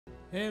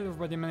Hey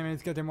everybody, my name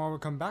is Gatemar.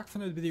 Welcome back for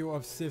another video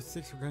of Civ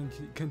 6. We're going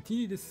to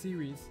continue this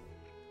series.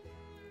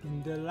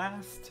 In the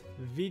last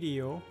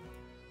video,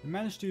 we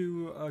managed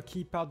to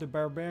keep out the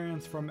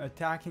barbarians from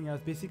attacking us.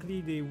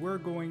 Basically, they were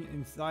going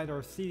inside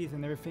our cities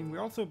and everything. We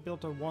also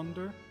built a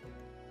wonder.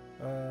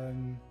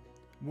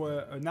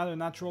 Not a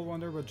natural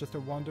wonder, but just a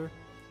wonder.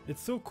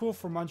 It's so cool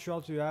for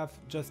Montreal to have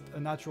just a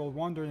natural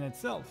wonder in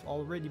itself,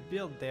 already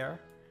built there.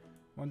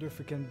 Wonder if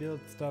we can build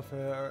stuff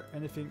or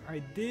anything. I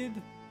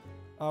did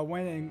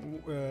went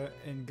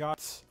and got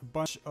a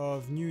bunch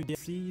of new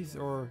DLCs,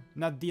 or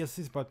not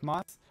DLCs but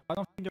mods. I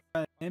don't think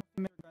they're gonna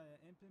implement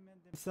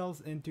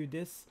themselves into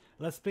this.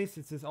 Let's Play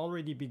since it's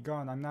already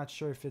begun. I'm not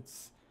sure if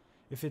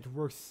it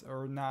works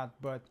or not,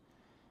 but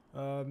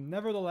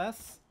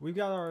nevertheless, we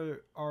got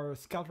our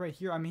scout right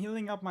here. I'm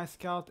healing up my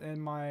scout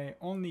and my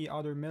only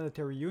other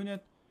military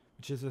unit,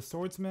 which is a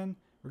swordsman.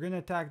 We're gonna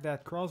attack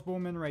that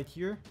crossbowman right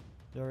here.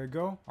 There we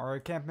go. Our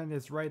encampment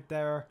is right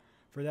there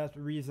for that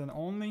reason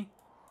only,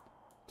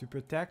 to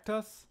protect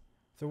us.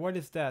 So what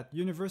is that?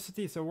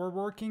 University. So we're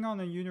working on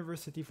a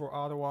university for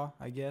Ottawa,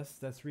 I guess.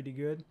 That's really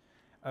good.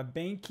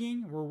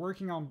 Banking. We're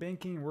working on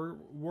banking. We're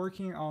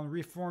working on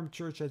Reformed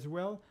Church as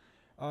well.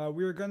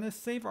 We're gonna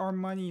save our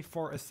money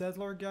for a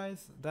settler,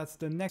 guys. That's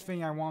the next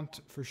thing I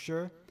want for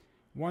sure.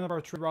 One of our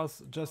trade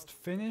routes just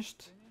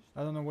finished.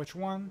 I don't know which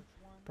one.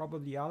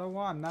 Probably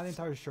Ottawa. I'm not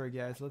entirely sure,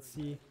 guys. Let's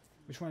see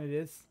which one it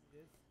is.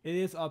 It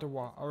is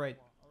Ottawa. Alright.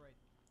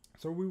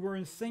 So we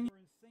were sending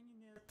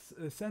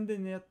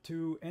it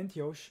to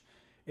Antioch.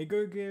 It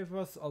could give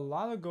us a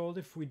lot of gold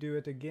if we do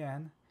it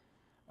again.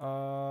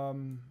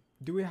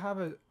 Do we have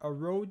a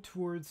road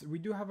towards... We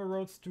do have a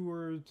road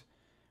towards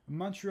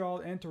Montreal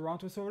and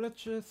Toronto. So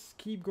let's just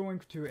keep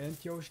going to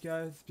Antioch,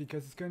 guys,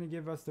 because it's going to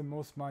give us the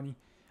most money.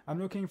 I'm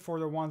looking for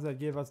the ones that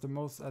give us the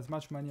most, as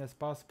much money as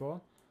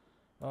possible.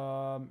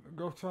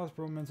 Growth cost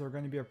improvements are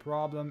going to be a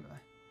problem.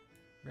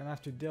 We're going to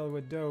have to deal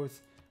with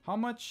those. How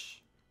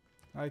much...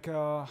 Like,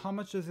 how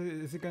much is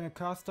it gonna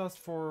cost us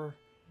for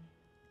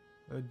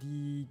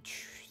the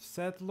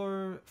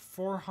settler?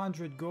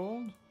 400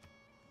 gold?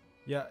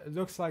 Yeah, it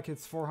looks like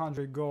it's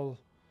 400 gold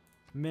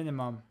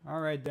minimum.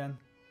 Alright then.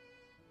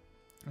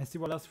 Let's see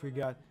what else we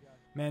got.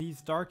 Man,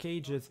 these Dark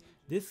Ages.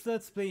 This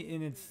Let's Play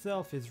in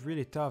itself is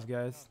really tough,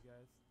 guys.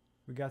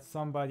 We got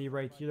somebody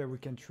right here that we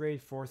can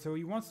trade for. So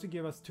he wants to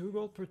give us 2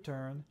 gold per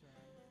turn.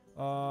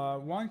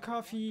 1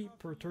 coffee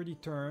per 30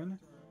 turn.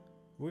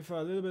 With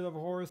a little bit of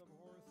horse.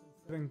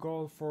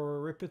 Gold for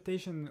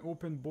reputation and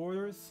open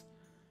borders.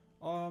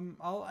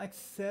 I'll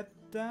accept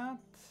that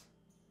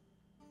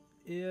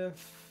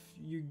if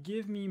you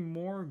give me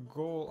more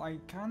gold. I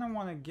kind of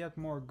want to get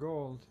more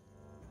gold.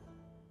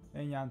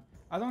 Hang on.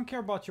 I don't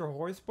care about your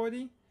horse,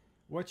 buddy.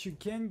 What you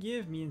can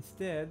give me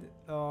instead,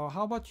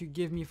 how about you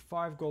give me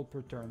 5 gold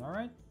per turn,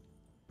 alright?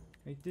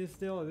 Make this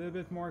still a little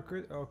bit more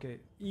okay.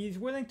 He's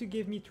willing to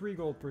give me 3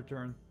 gold per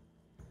turn.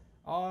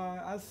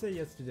 I'll say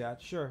yes to that.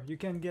 Sure, you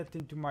can get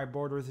into my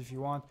borders if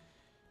you want.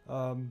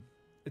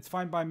 It's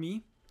fine by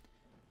me.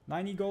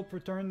 90 gold per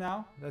turn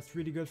now. That's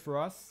really good for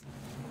us.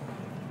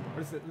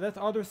 What is it? Let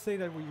others say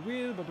that we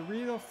will, but the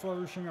real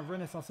flourishing of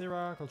Renaissance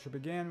era culture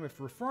began with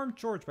Reformed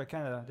Church by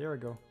Canada. There we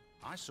go.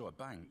 I saw a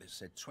bank that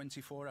said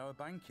 24-hour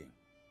banking,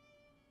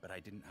 but I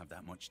didn't have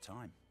that much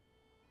time.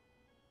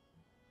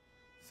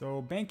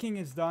 So banking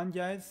is done,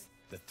 guys.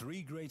 The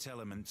 3 great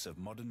elements of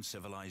modern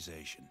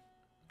civilization: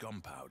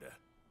 gunpowder,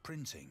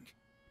 printing,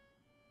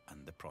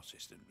 and the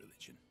Protestant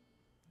religion.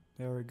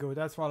 There we go.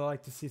 That's what I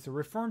like to see. So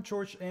Reformed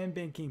Church and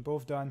banking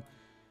both done.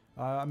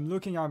 I'm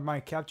looking at my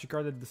capture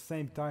card at the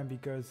same time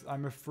because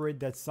I'm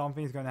afraid that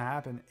something's gonna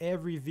happen.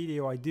 Every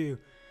video I do,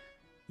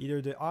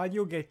 either the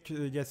audio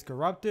gets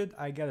corrupted,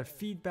 I get a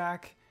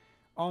feedback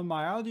on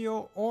my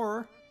audio,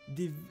 or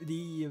the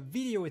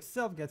video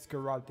itself gets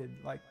corrupted.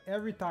 Like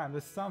every time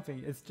there's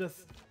something. It's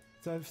just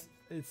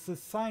it's a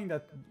sign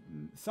that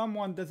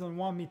someone doesn't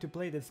want me to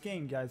play this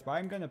game, guys. But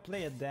I'm gonna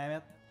play it. Damn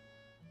it!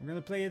 I'm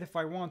gonna play it if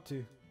I want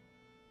to.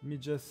 Let me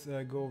just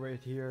go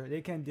right here. They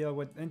can deal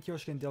with...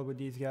 Antioch can deal with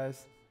these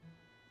guys.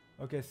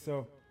 Okay,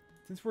 so...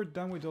 Since we're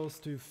done with those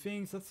 2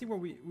 things, let's see what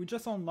we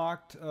just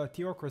unlocked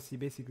theocracy,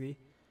 basically.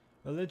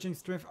 Religion,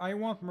 strength. I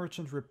want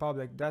Merchant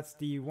Republic. That's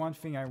the one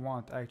thing I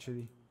want,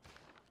 actually.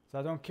 So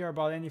I don't care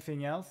about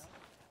anything else.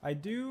 I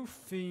do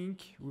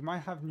think we might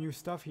have new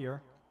stuff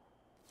here.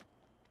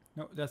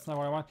 No, that's not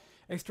what I want.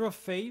 Extra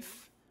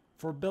faith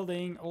for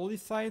building holy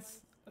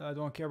sites. I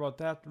don't care about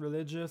that.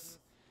 Religious.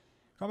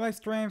 Combat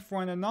strength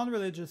when a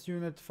non-religious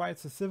unit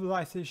fights a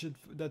civilization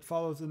that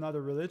follows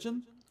another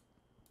religion.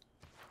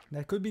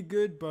 That could be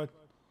good, but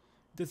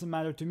it doesn't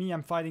matter to me.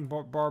 I'm fighting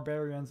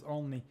barbarians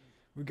only.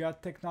 We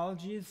got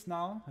technologies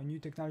now, a new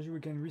technology we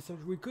can research.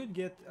 We could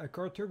get a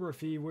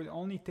cartography. It would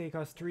only take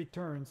us 3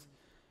 turns,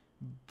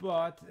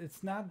 but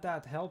it's not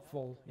that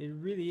helpful. It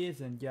really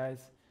isn't,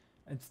 guys.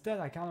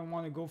 Instead, I kind of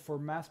want to go for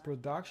mass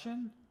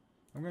production.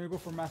 I'm going to go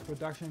for mass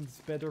production.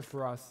 It's better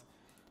for us.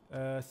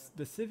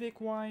 The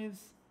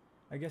civic-wise,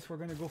 I guess we're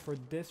gonna go for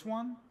this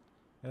one,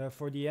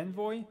 for the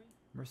envoy.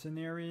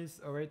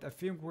 Mercenaries, alright, I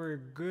think we're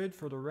good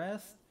for the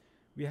rest.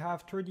 We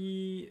have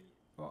 200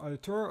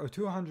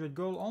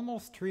 gold,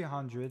 almost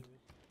 300.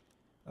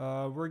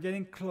 We're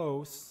getting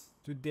close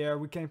to there.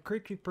 We can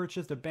quickly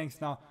purchase the banks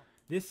now.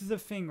 This is the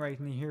thing right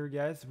in here,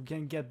 guys. We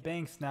can get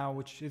banks now,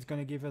 which is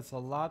gonna give us a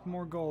lot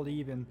more gold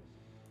even.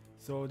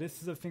 So this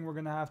is the thing we're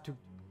gonna have to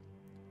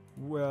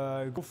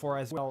go for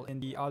as well in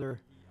the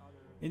other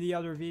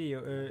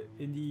video,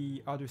 in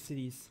the other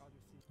cities.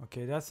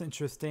 Okay, that's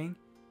interesting.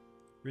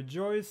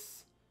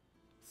 Rejoice.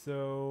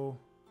 So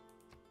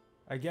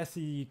I guess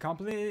he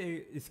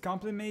is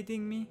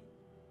complimenting me.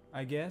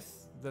 I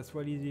guess that's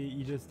what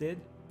he just did.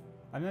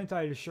 I'm not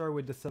entirely sure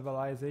with the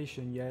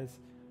civilization, guys.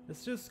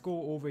 Let's just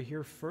go over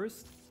here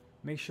first.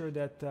 Make sure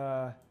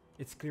that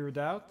it's cleared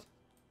out.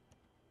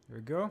 There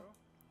we go.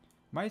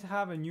 Might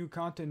have a new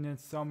continent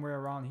somewhere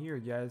around here,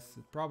 guys.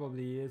 It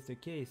probably is the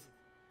case.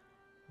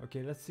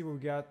 Okay, let's see what we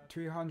got.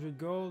 300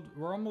 gold.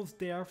 We're almost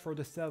there for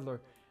the settler.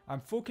 I'm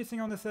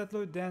focusing on the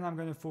settler, then I'm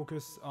gonna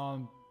focus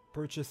on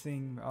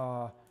purchasing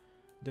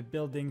the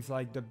buildings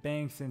like the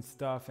banks and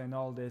stuff and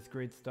all this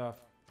great stuff.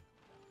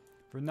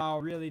 For now,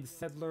 really, the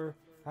settler,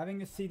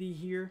 having a city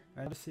here,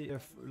 and see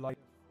if like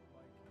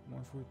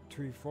 1, 2,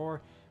 3,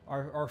 4.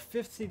 Our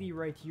 5th city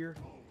right here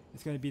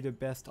is gonna be the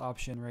best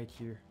option right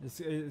here.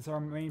 It's our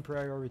main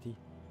priority.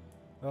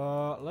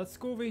 Let's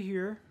go over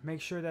here.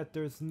 Make sure that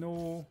there's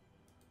no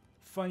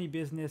funny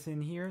business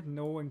in here.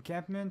 No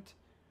encampment.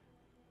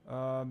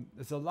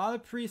 There's a lot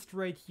of priests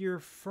right here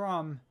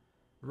from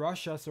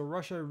Russia, so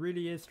Russia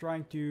really is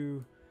trying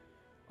to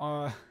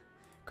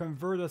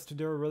convert us to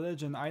their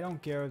religion. I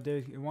don't care if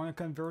they want to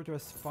convert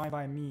us, fine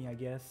by me, I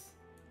guess.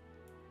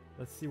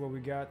 Let's see what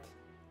we got.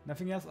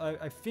 Nothing else.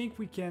 I think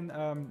we can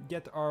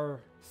get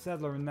our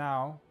settler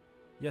now.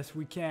 Yes,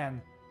 we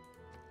can.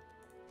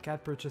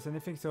 Can't purchase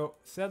anything. So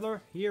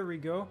settler, here we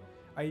go.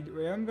 I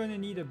am going to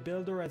need a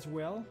builder as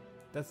well.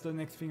 That's the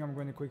next thing I'm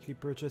going to quickly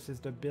purchase, is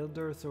the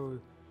builder, so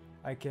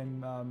I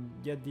can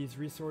get these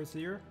resources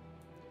here.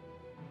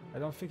 I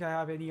don't think I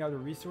have any other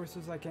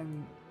resources I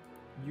can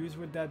use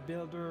with that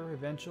builder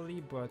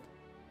eventually, but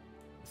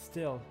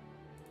still,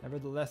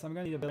 nevertheless, I'm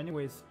gonna need a builder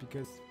anyways,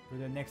 because for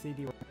the next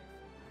 80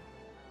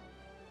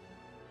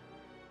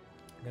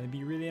 gonna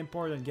be really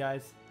important,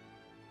 guys.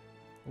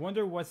 I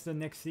wonder what's the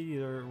next city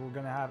that we're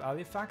gonna have.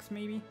 Halifax,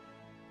 maybe?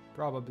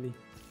 Probably.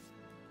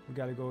 We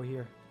gotta go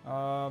here.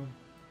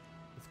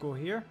 Let's go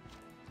here.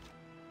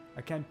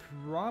 I can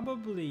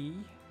probably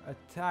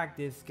attack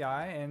this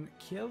guy and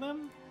kill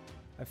him.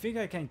 I think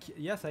I can.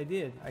 Yes, I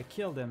did. I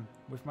killed him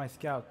with my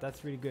scout.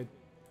 That's really good.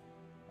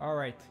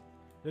 Alright.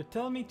 They're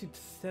telling me to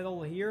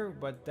settle here,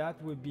 but that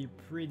would be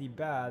pretty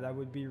bad. I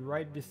would be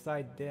right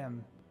beside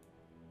them.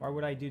 Why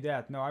would I do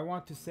that? No, I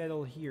want to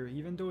settle here.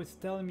 Even though it's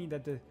telling me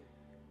that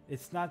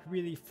it's not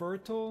really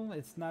fertile,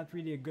 it's not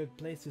really a good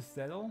place to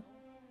settle.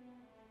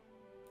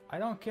 I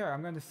don't care.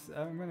 I'm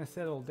gonna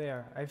settle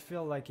there. I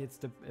feel like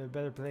it's a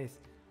better place.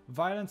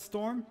 Violent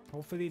storm.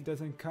 Hopefully it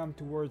doesn't come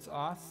towards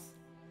us,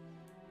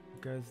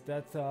 because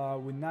that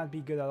would not be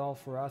good at all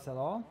for us at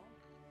all.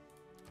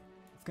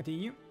 Let's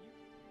continue.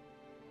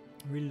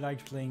 Really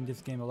like playing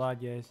this game a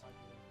lot, guys.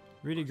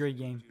 Really great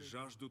game.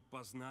 Жаждут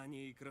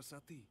познания и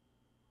красоты,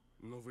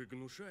 но вы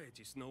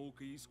гнушаетесь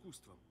наукой и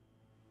искусством.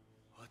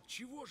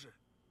 Отчего же?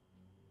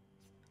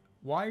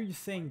 Why are you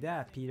saying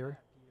that, Peter?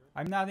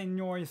 I'm not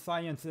ignoring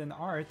science and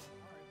art.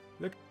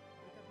 Look at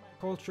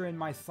my culture and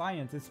my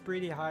science. It's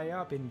pretty high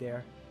up in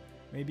there.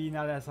 Maybe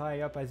not as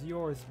high up as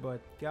yours, but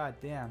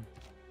goddamn.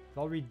 It's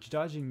already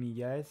judging me,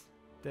 guys.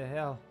 What the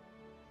hell?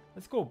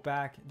 Let's go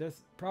back.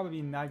 There's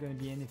probably not going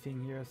to be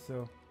anything here,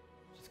 so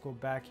just go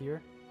back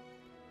here.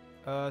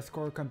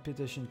 Score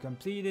competition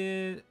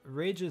completed.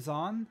 Rage is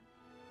on.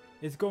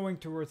 It's going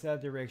towards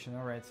that direction.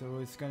 Alright, so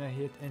it's going to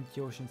hit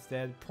Antioch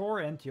instead. Poor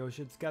Antioch.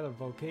 It's got a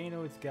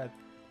volcano. It's got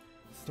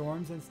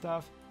storms and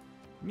stuff.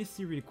 Let me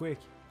see really quick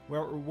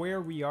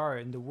where we are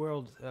in the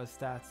world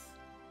stats.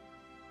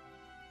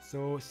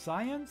 So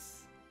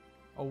science?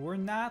 Oh, we're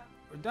not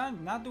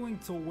doing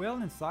so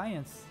well in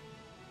science.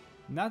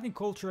 Not in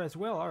culture as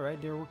well.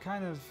 Alright, they were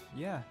kind of,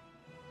 yeah.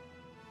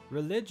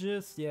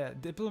 Religious, yeah.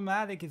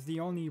 Diplomatic is the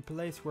only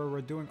place where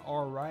we're doing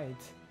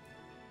alright.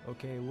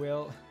 Okay,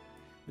 well,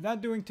 we're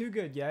not doing too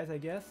good, guys, I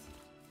guess.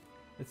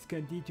 Let's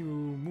continue to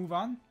move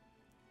on.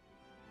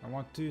 I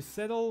want to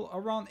settle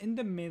around in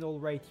the middle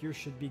right here.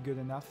 Should be good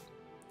enough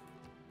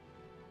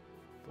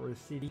for the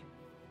city.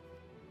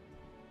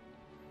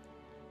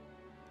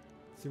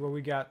 See what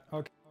we got.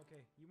 Okay,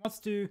 he wants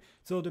to.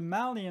 So the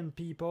Malian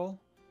people,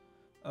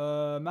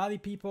 Mali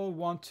people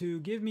want to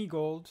give me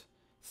gold,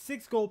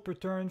 6 gold per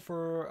turn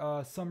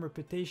for some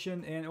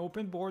reputation and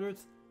open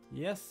borders.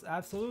 Yes,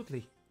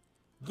 absolutely.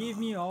 Give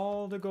me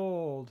all the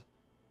gold.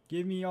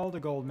 Give me all the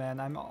gold, man.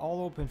 I'm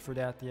all open for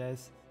that,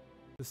 guys.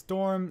 The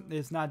storm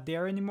is not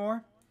there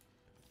anymore.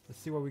 Let's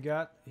see what we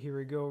got. Here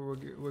we go.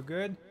 We're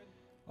good.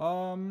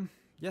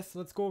 Yes,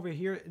 let's go over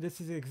here.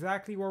 This is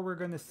exactly where we're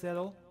gonna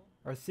settle.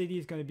 Our city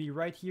is gonna be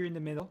right here in the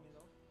middle.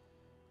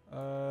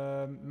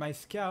 My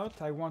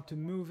scout, I want to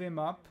move him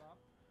up.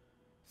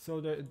 So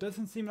it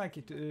doesn't seem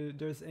like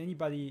there's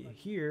anybody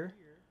here.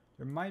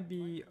 There might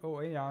be... Oh,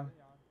 hang on.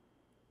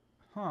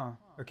 Huh.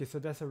 Okay, so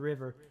that's a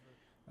river.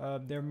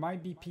 There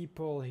might be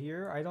people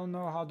here. I don't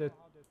know how the...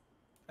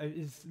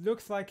 it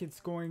looks like it's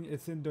going...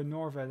 It's in the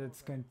north and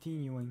it's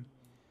continuing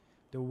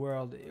the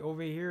world.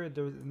 Over here,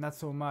 there's not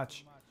so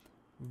much.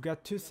 We've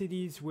got 2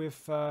 cities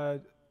with...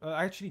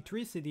 actually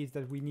 3 cities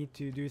that we need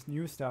to do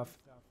new stuff.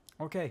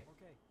 Okay.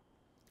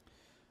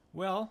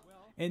 Well,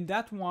 in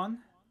that one,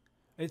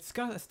 it's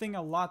costing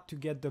a lot to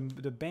get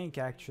the bank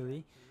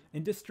actually.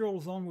 Industrial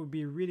zone would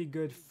be really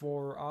good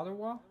for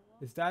Ottawa.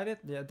 Is that it?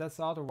 Yeah, that's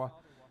Ottawa.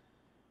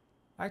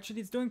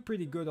 Actually, it's doing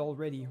pretty good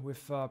already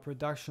with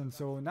production,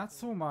 so not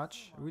so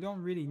much. We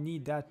don't really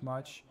need that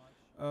much.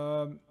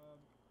 One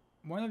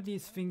of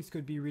these things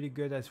could be really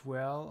good as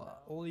well.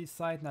 Holy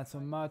site, not so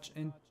much.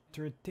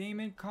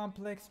 Entertainment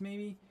complex,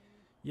 maybe?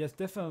 Yes,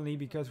 definitely,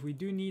 because we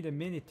do need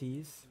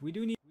amenities. We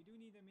do need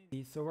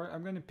amenities, so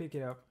I'm gonna pick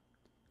it up.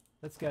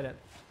 Let's get it.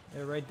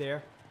 Yeah, right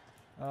there.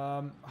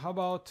 How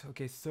about...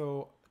 Okay,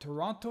 so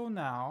Toronto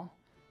now.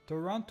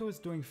 Toronto is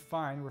doing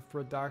fine with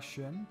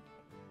production.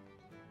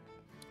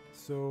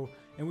 So,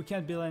 and we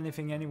can't build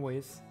anything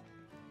anyways.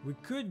 We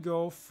could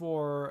go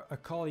for a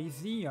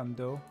Coliseum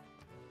though,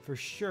 for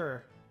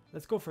sure.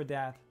 Let's go for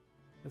that.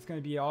 That's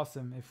gonna be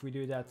awesome if we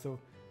do that. So,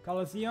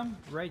 Coliseum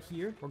right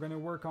here. We're gonna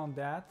work on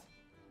that.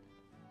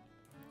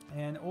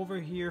 And over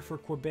here for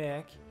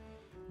Quebec,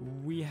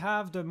 we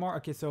have the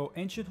okay, so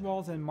ancient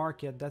walls and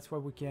market. That's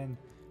what we can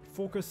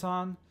focus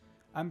on.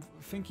 I'm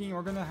thinking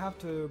we're gonna have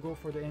to go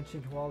for the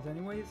ancient walls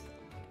anyways.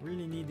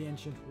 Really need the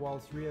ancient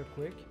walls real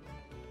quick.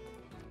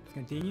 Let's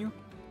continue.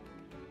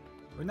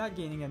 We're not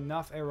gaining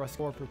enough era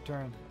score per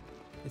turn.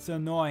 It's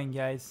annoying,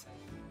 guys.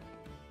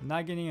 I'm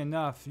not getting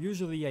enough.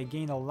 Usually I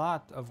gain a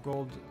lot of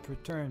gold per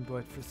turn,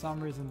 but for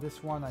some reason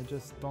this one I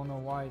just don't know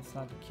why it's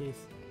not the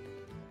case.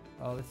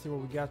 Let's see what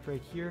we got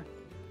right here.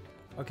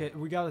 Okay,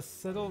 we gotta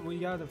settle. We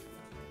got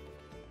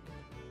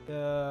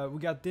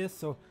this,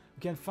 so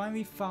we can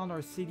finally found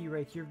our city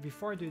right here.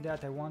 Before I do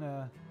that, I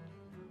wanna,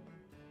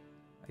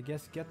 I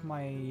guess, get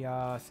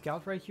my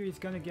scout right here. He's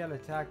gonna get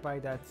attacked by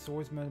that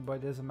swordsman, but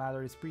it doesn't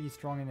matter. It's pretty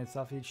strong in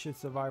itself. It should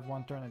survive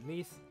 1 turn at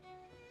least.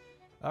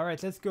 All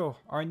right, let's go.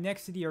 Our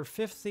next city, our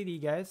 5th city,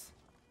 guys.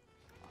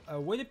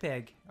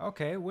 Winnipeg.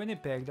 Okay,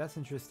 Winnipeg. That's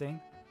interesting.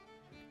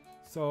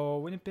 So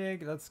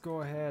Winnipeg, let's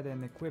go ahead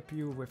and equip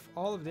you with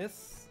all of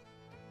this.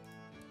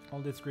 All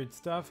this great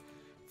stuff.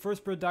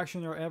 First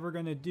production you're ever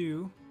gonna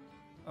do.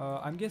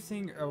 I'm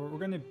guessing we're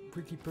gonna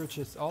quickly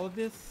purchase all of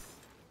this.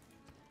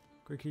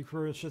 Quickly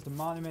purchase the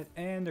monument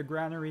and the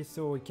granary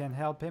so we can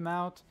help him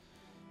out.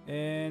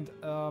 And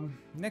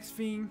next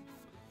thing,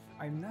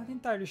 I'm not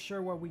entirely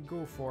sure what we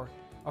go for.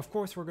 Of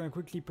course we're gonna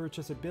quickly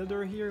purchase a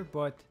builder here,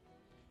 but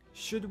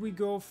should we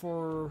go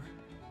for...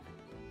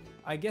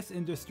 I guess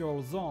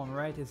industrial zone,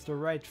 right? It's the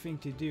right thing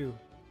to do.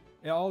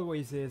 It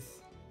always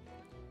is.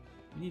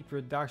 We need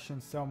production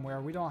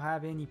somewhere. We don't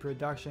have any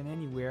production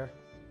anywhere.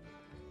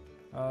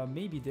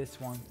 Maybe this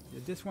one.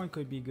 Yeah, this one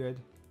could be good.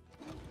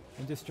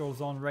 Industrial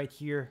zone right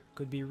here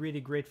could be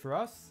really great for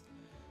us.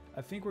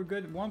 I think we're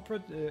good. One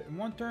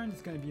turn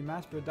is going to be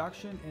mass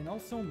production and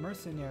also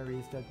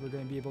mercenaries that we're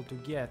going to be able to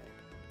get.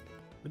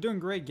 We're doing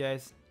great,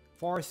 guys.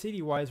 For our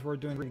city-wise, we're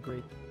doing really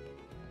great.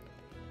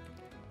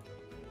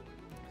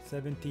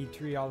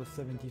 73 out of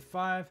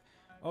 75.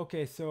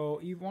 Okay, so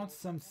he wants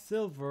some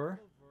silver.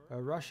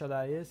 Russia,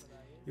 that is.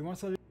 He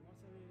wants a,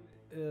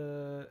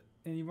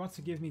 and he wants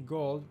to give me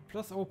gold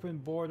plus open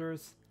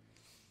borders.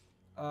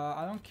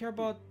 I don't care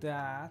about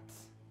that.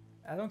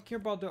 I don't care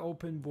about the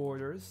open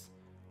borders.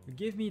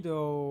 Give me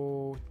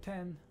the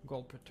 10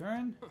 gold per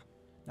turn.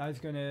 Now he's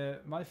gonna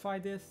modify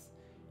this.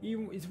 He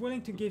is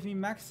willing to give me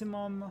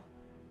maximum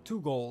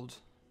 2 gold.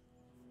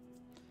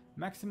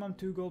 Maximum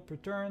 2 gold per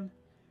turn.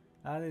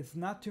 That is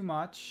not too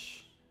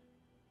much.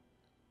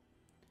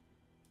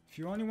 If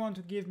you only want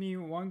to give me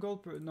 1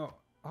 gold per... No,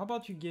 how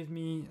about you give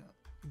me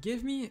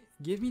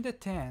the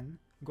 10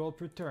 gold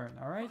per turn,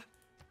 alright?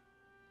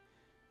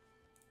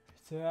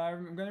 So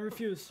I'm gonna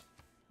refuse.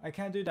 I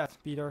can't do that,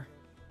 Peter.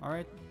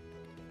 Alright?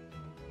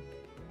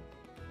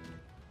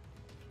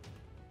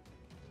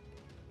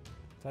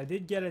 So I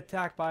did get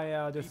attacked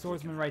by the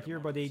swordsman right here,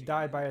 but they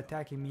died by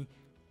attacking me.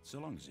 So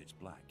long as it's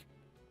black.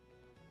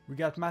 We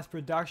got mass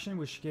production,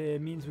 which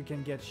means we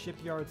can get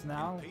shipyards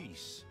now. In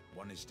peace,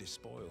 one is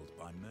despoiled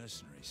by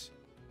mercenaries.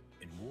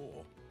 In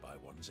war, by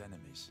one's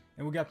enemies.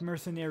 And we got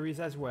mercenaries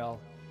as well.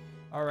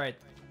 Alright,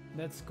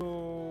 let's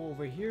go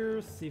over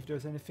here, see if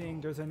there's anything.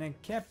 There's an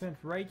encampment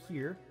right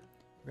here.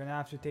 We're gonna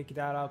have to take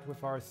that out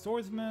with our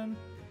swordsman.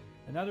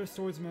 Another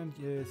swordsman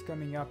is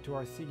coming up to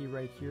our city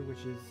right here,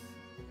 which is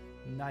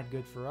not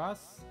good for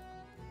us.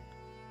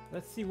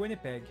 Let's see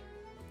Winnipeg.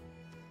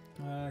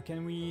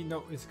 Can we...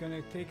 No, it's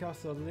gonna take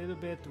us a little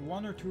bit,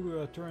 1 or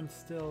 2 turns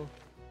still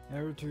in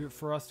order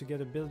for us to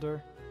get a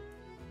builder.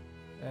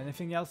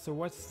 Anything else? So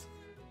what's...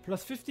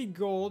 Plus 50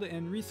 gold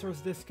and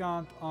resource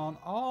discount on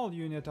all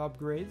unit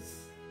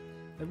upgrades.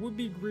 That would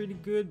be really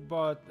good,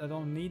 but I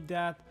don't need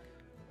that.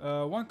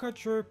 1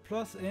 culture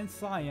plus in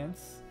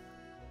science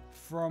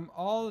from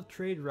all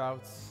trade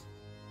routes.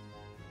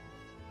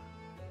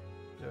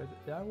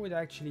 that would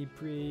actually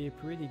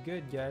pretty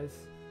good,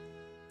 guys.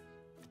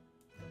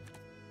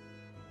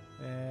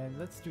 And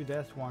let's do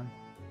that one.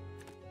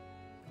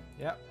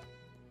 Yep.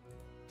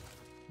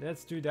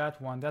 Let's do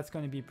that one. That's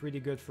going to be pretty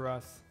good for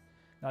us.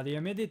 Now the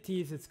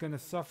amenities, it's going to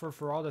suffer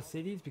for all the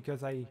cities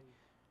because I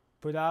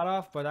put that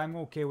off, but I'm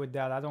okay with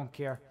that. I don't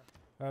care.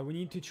 We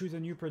need to choose a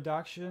new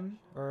production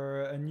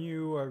or a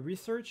new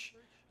research.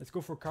 Let's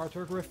go for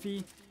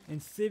cartography. In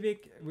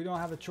civic, we don't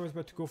have a choice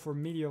but to go for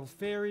medieval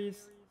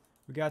ferries.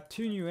 We got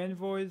 2 new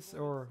envoys,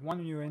 or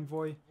 1 new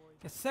envoy.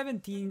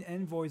 17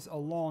 envoys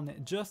alone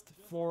just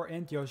for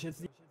Antioch. It's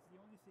the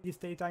only city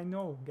state I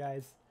know,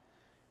 guys,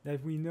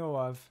 that we know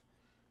of.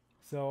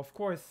 So of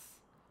course,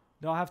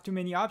 don't have too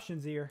many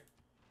options here.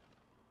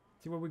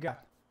 See what we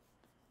got.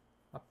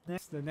 Up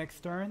next, the next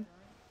turn.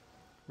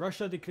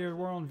 Russia declared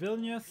war on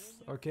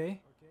Vilnius.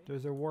 Okay,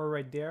 there's a war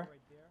right there.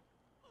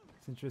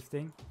 It's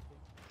interesting.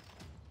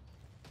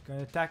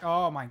 Gonna attack.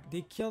 Oh my,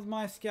 they killed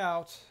my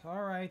scout.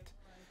 Alright.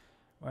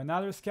 Well,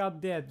 another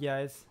scout dead,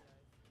 guys.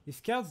 These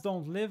scouts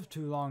don't live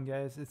too long,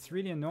 guys. It's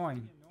really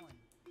annoying.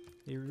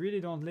 They really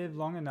don't live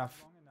long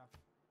enough.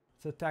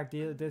 Let's attack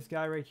this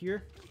guy right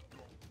here.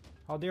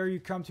 How dare you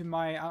come to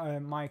my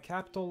my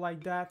capital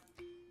like that?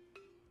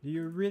 Do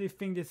you really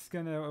think this is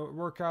gonna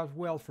work out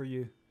well for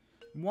you?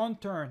 One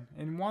turn,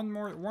 and one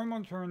more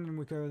turn, and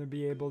we're gonna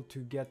be able to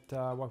get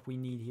what we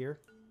need here.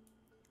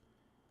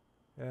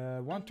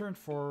 One turn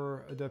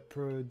for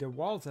the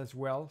walls as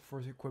well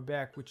for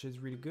Quebec, which is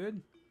really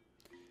good.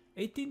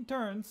 18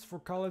 turns for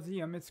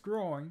Colosseum. It's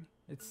growing.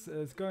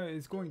 It's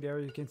going there.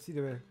 You can see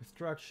the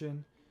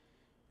construction.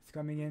 It's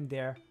coming in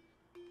there.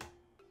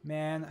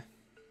 Man,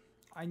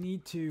 I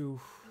need to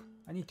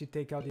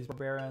take out these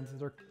barbarians.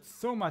 They're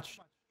so much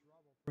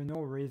for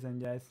no reason,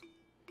 guys.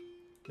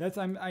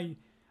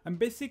 I'm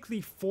basically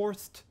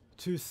forced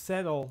to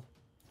settle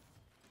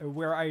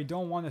where I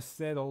don't want to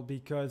settle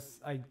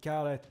because I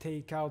gotta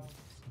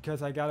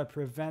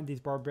prevent these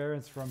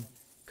barbarians from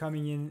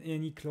coming in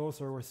any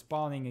closer or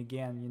spawning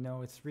again. You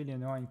know, it's really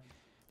annoying.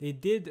 They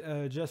did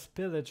just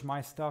pillage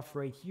my stuff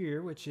right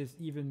here, which is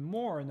even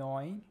more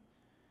annoying.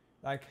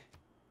 Like,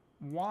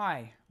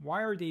 why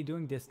are they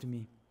doing this to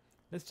me?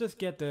 Let's just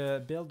get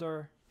the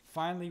builder.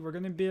 Finally, we're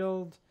gonna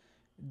build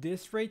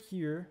this right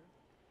here,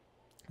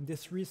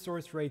 this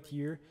resource right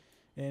here,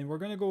 and we're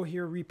gonna go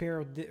here,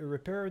 repair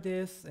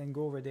this, and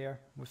go over there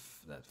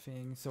with that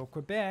thing. So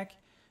Quebec,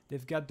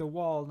 they've got the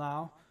wall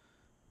now.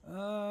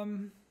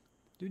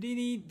 Do they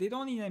need? They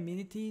don't need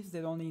amenities.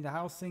 They don't need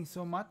housing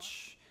so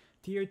much.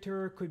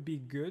 Theater could be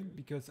good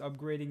because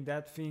upgrading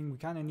that thing, we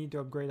kind of need to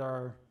upgrade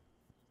our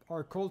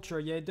culture.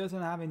 Yeah, it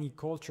doesn't have any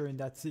culture in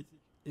that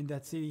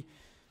city.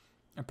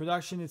 And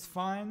production is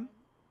fine.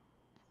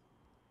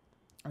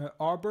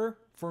 Arbor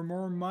for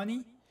more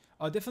money.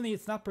 Definitely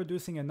it's not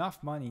producing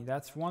enough money.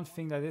 That's one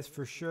thing that is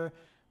for sure.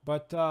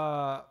 But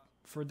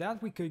for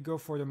that we could go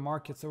for the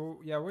market. So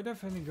yeah, we're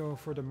definitely going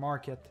for the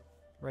market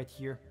right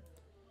here.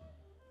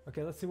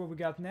 Okay, let's see what we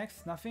got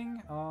next.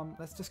 Nothing.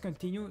 Let's just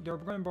continue. They're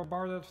going to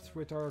bombard us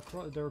with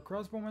their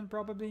crossbowmen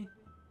probably.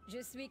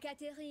 Je suis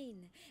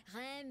Catherine,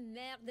 reine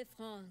mère de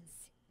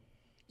France.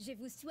 Je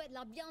vous souhaite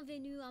la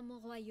bienvenue à mon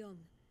royaume.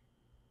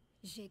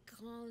 J'ai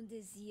grand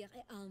désir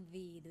et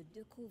envie de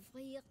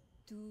découvrir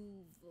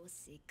tous vos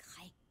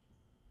secrets.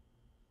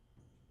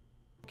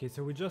 Okay,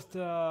 so we just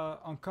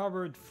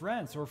uncovered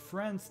France, or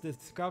France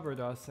discovered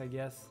us, I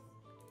guess.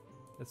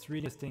 That's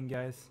really interesting,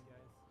 guys.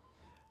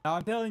 Now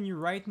I'm telling you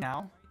right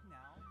now,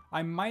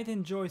 I might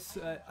enjoy,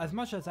 as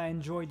much as I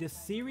enjoy this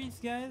series,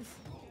 guys,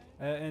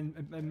 and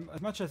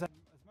as much as I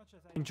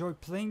enjoy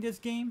playing this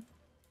game.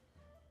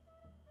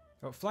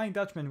 Oh, Flying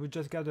Dutchman, we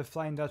just got the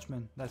Flying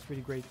Dutchman. That's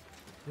really great.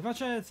 As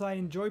much as I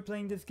enjoy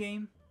playing this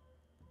game,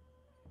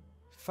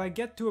 if I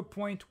get to a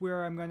point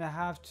where I'm gonna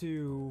have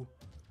to,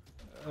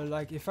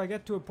 like, if I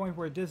get to a point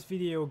where this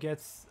video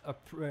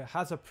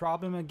has a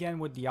problem again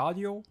with the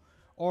audio,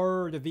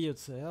 or the video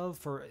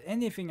itself, or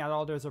anything at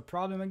all, there's a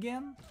problem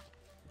again,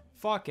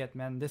 fuck it,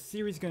 man. This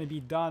series is gonna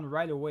be done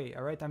right away,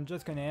 alright? I'm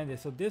just gonna end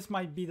it. So this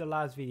might be the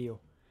last video.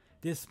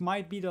 This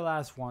might be the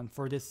last one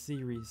for this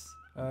series,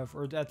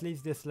 or at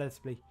least this Let's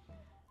Play.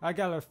 I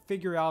gotta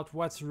figure out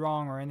what's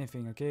wrong or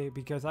anything, okay?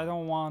 Because I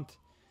don't want...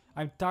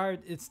 I'm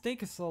tired. It's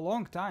taken a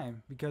long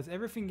time because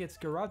everything gets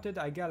corrupted.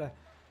 I gotta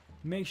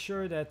make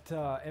sure that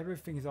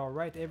everything's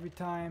alright every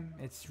time.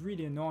 It's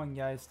really annoying,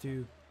 guys,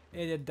 to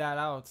edit that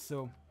out.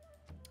 So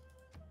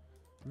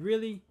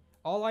really,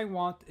 all I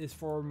want is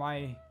for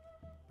my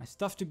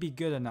stuff to be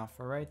good enough,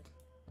 alright?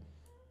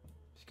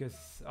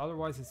 Because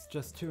otherwise it's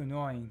just too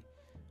annoying.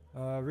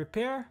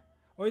 Repair?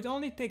 Oh, it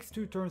only takes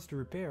 2 turns to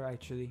repair,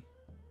 actually.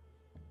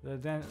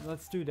 Then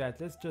let's do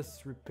that. Let's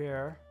just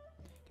repair.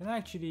 Can I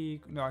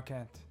actually... No, I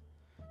can't.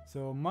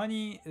 So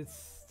money,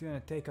 it's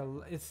gonna take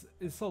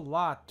it's a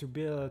lot to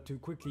build, to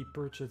quickly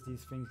purchase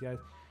these things, guys.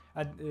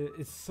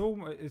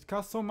 It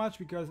costs so much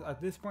because at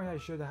this point I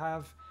should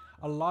have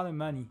a lot of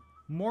money,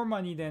 more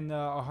money than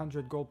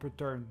 100 gold per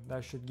turn that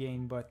I should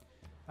gain. But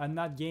I'm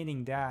not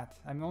gaining that.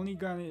 I'm only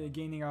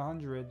gaining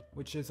 100,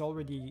 which is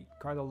already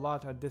quite a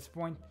lot at this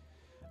point.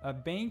 A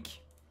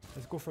bank.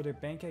 Let's go for the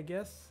bank, I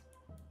guess.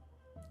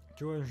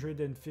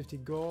 250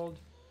 gold.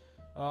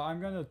 I'm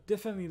gonna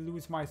definitely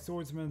lose my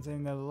swordsman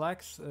in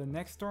the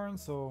next turn,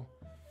 so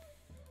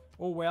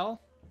oh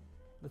well.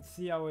 Let's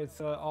see how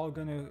it's all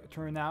gonna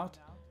turn out.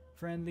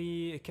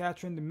 Friendly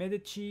Catherine de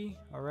Medici.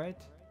 All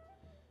right.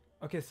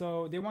 Okay,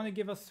 so they want to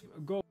give us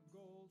gold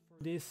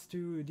for these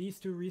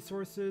two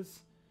resources.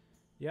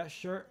 Yeah,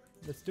 sure.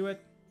 Let's do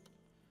it.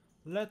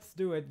 Let's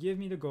do it. Give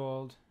me the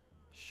gold.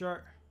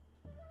 Sure.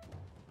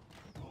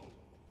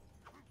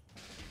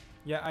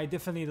 Yeah, I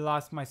definitely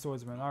lost my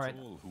swordsman. All right.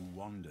 All who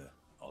wander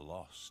are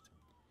lost.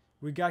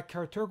 We got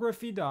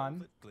cartography done.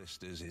 That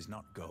glisters is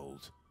not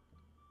gold.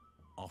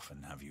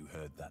 Often have you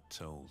heard that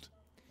told.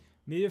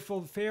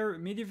 Medieval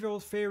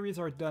fairies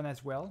are done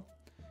as well.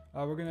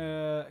 We're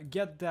gonna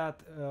get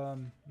that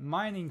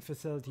mining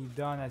facility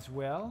done as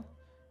well.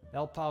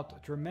 Help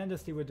out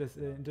tremendously with this,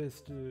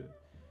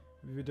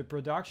 with the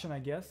production, I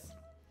guess.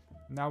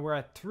 Now we're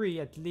at 3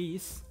 at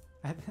least.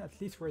 At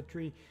least we're at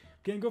 3.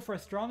 Can go for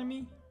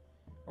astronomy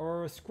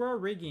or square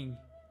rigging.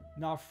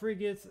 Now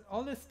frigates,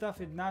 all this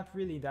stuff is not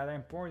really that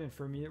important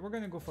for me. We're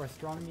gonna go for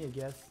astronomy, I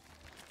guess.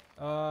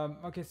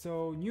 Okay,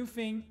 so new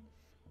thing.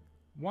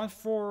 One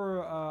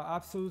for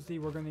absolutely,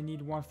 we're gonna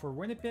need one for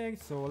Winnipeg.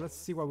 So let's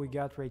see what we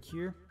got right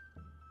here.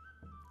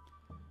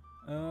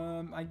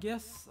 I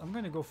guess I'm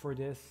gonna go for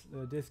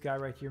this guy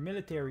right here,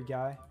 military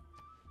guy,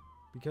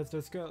 because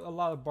there's a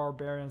lot of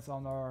barbarians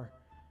on our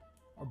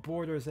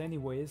borders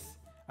anyways.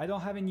 I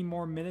don't have any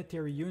more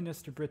military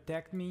units to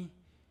protect me.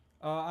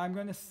 I'm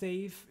gonna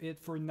save it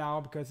for now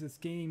because it's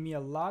gaining me a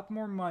lot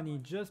more money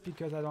just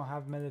because I don't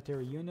have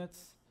military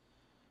units.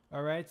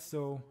 Alright,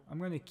 so I'm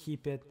gonna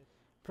keep it.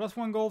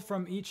 +1 gold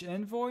from each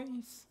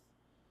invoice.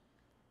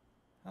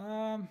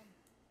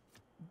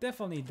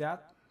 Definitely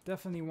that.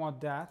 Definitely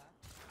want that.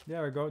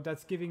 There we go.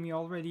 That's giving me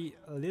already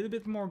a little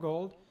bit more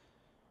gold.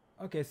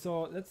 Okay,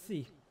 so let's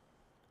see.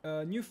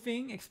 New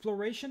thing,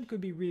 exploration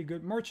could be really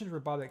good. Merchant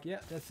Republic.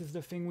 Yeah, this is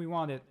the thing we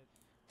wanted.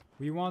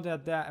 We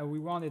wanted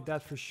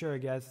that for sure,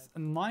 guys.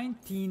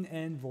 19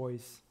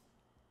 envoys.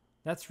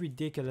 That's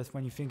ridiculous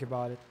when you think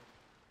about it.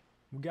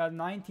 We got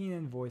 19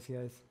 envoys,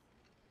 guys.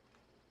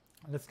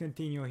 Let's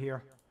continue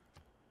here.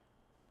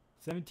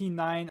 17.9.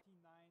 I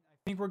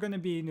think we're gonna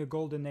be in the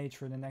golden age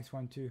for the next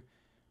one too.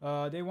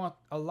 They want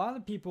a lot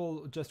of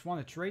people just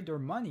want to trade their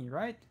money,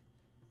 right?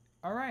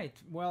 All right.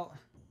 Well,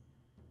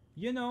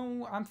 you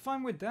know, I'm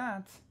fine with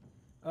that.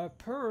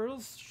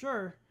 Pearls,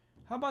 sure.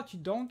 How about you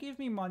don't give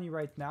me money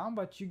right now,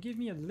 but you give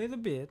me a little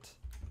bit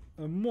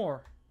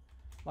more,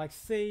 like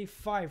say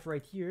 5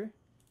 right here.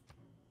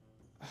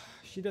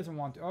 She doesn't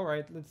want to. All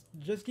right, let's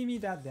just give me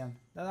that then.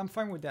 I'm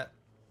fine with that.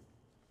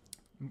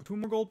 2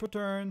 more gold per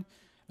turn,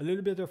 a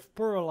little bit of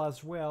pearl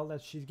as well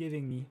that she's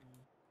giving me.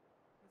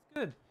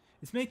 That's good.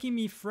 It's making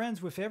me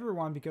friends with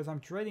everyone because I'm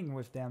trading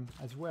with them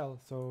as well,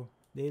 so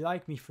they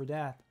like me for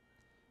that.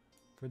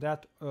 For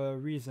that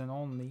reason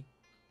only.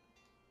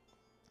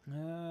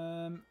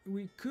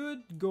 We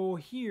could go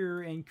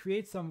here and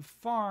create some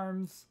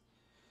farms.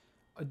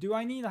 Do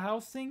I need a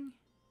housing?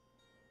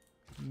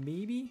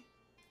 Maybe.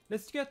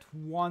 Let's get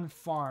 1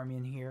 farm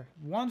in here.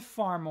 1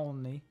 farm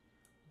only.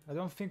 I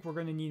don't think we're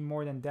gonna need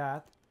more than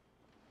that.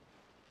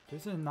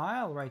 There's an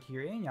isle right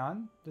here. Hang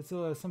on.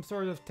 There's some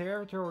sort of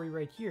territory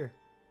right here.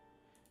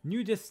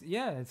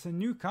 Yeah, it's a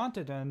new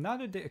continent.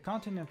 Another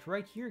continent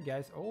right here,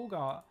 guys. Oh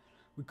god.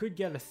 We could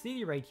get a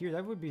city right here.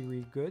 That would be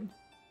really good.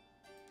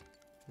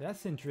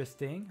 That's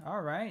interesting.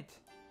 Alright.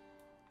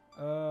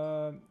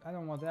 I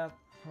don't want that.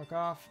 Fuck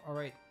off.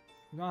 Alright.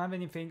 We don't have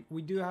anything.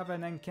 We do have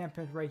an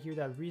encampment right here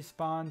that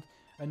respawned.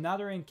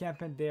 Another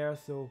encampment there.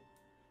 So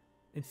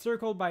it's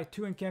circled by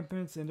 2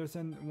 encampments and there's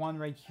one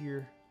right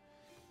here.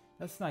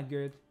 That's not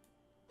good.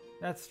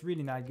 That's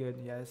really not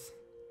good, guys.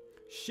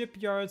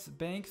 Shipyards,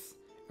 banks,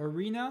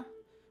 arena.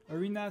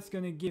 Arena is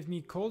gonna give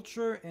me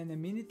culture and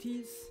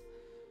amenities.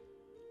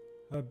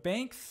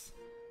 Banks.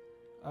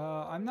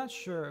 I'm not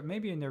sure.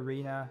 Maybe an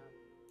arena.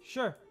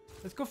 Sure.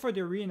 Let's go for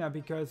the arena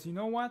because you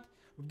know what?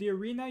 With the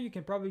arena, you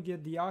can probably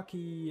get the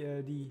hockey,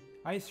 the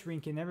ice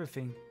rink and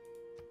everything.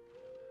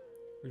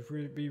 Which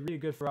would be really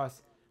good for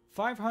us.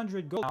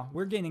 500 gold. Now,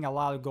 we're gaining a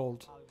lot of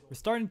gold. We're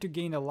starting to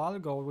gain a lot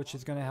of gold, which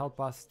is going to help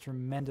us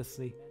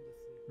tremendously.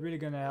 Really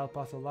going to help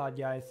us a lot,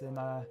 guys. And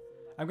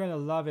I'm going to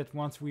love it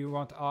once we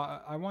want...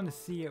 I want to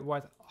see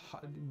what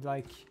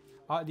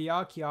the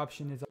hockey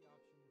option is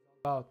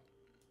about.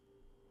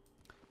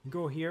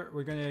 Go here.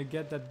 We're going to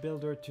get that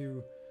builder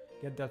to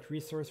get that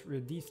resource.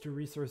 These 2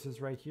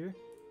 resources right here.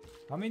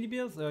 How many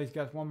builds? Oh, he's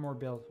got 1 more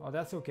build. Oh,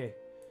 that's okay.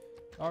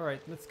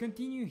 Alright, let's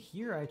continue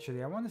here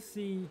actually. I want to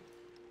see...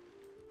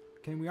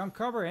 Can we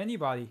uncover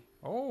anybody?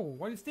 Oh,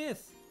 what is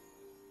this?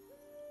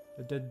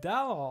 The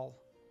Dalal.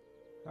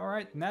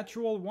 Alright,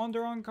 natural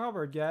wonder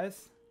uncovered,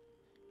 guys.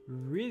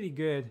 Really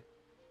good.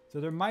 So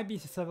there might be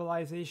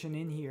civilization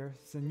in here.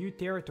 It's a new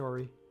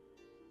territory.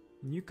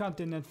 New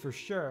continent for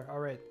sure.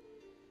 Alright.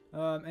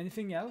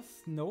 Anything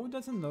else? No,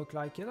 doesn't look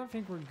like it. I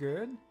think we're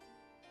good.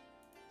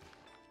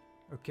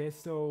 Okay,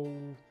 so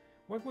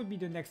what would be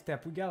the next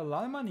step? We got a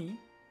lot of money.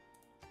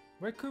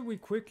 What could we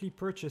quickly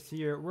purchase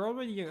here? We're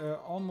already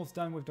almost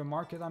done with the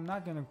market. I'm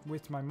not gonna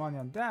waste my money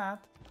on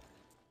that.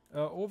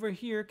 Over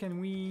here,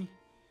 can we...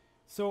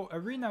 So,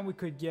 arena we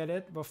could get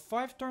it, but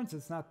 5 turns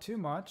it's not too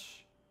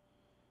much.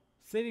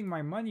 Saving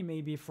my money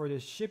maybe for the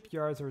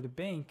shipyards or the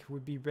bank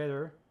would be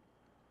better.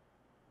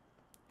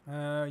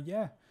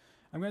 Yeah.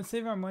 I'm gonna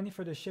save our money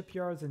for the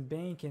shipyards and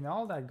bank and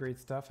all that great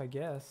stuff, I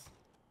guess.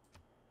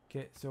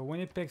 Okay, so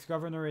Winnipeg's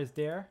governor is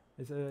there.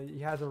 He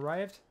has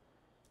arrived.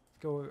 Let's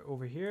go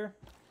over here.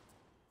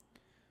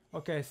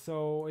 Okay,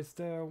 so it's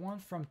the one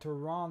from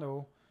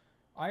Toronto.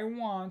 I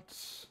want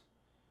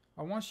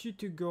you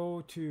to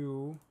go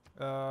to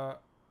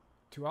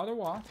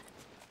Ottawa,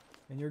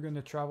 and you're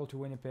gonna travel to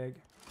Winnipeg.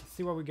 Let's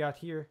see what we got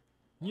here.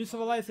 New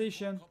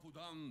civilization.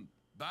 Kapıdan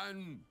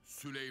ben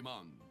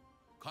Süleyman.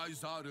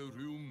 Kaysar-ı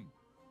Rum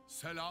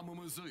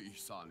selamımızı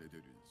ihsan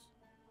ederiz.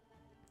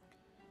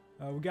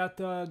 We got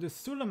the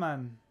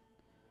Suleiman.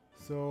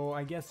 So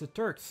I guess the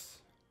Turks.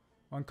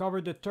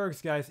 Uncover the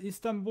Turks, guys.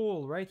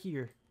 Istanbul, right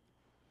here.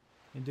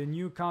 In the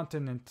new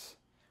continent.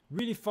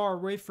 Really far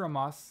away from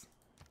us.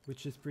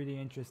 Which is pretty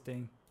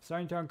interesting.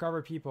 Starting to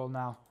uncover people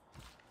now.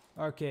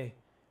 Okay.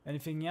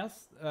 Anything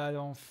else? I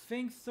don't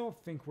think so. I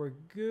think we're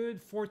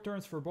good. 4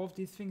 turns for both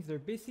these things. They're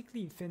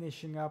basically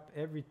finishing up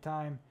every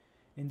time.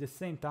 In the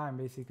same time,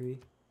 basically.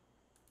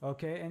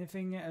 Okay,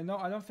 anything? No,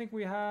 I don't think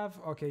we have.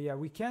 Okay, yeah,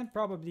 we can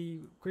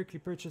probably quickly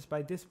purchase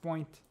by this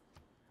point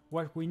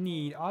what we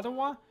need.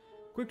 Ottawa,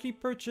 quickly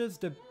purchase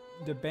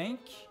the bank.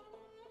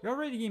 You're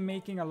already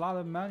making a lot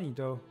of money,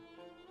 though.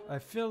 I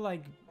feel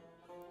like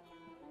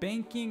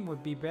banking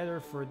would be better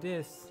for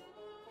this.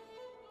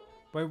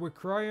 But it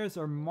requires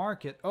our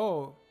market.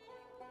 Oh,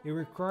 it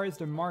requires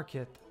the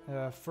market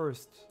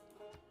first.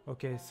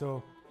 Okay,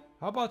 so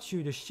how about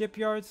you? The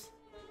shipyards?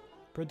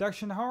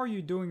 Production, how are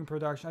you doing in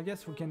production? I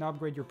guess we can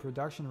upgrade your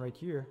production right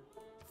here.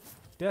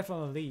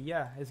 Definitely,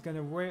 yeah. It's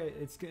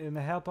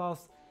gonna help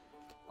us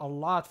a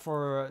lot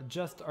for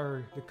just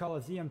the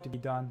Colosseum to be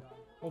done.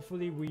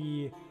 Hopefully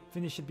we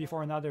finish it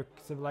before another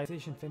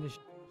civilization finish.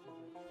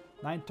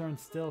 9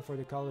 turns still for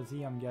the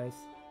Colosseum, guys.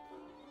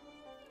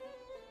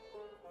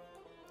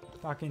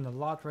 Talking a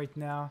lot right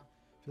now.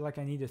 Feel like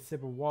I need a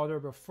sip of water,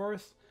 but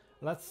first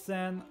let's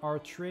send our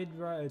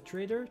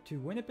trader to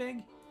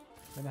Winnipeg.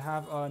 Gonna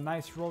have a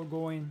nice road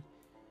going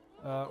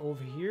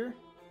over here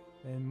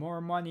and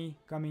more money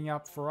coming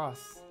up for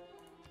us.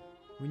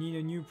 We need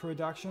a new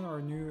production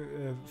or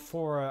new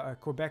for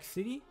Quebec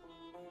City.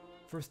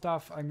 First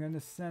off, I'm gonna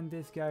send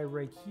this guy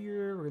right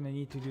here. We're gonna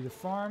need to do the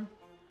farm.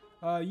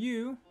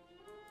 Let's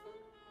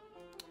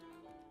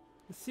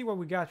see what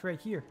we got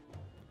right here.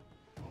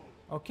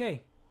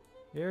 Okay,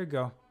 there we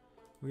go.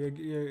 We're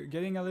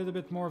getting a little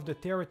bit more of the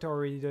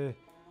territory.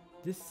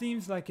 This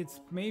seems like it's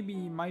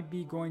might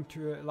be going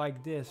to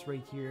like this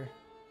right here.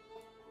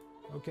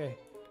 Okay,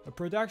 a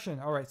production.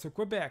 All right, so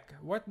Quebec,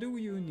 what do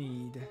you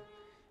need?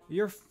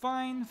 You're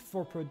fine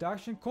for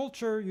production.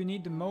 Culture, you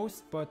need the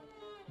most, but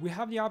we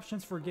have the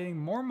options for getting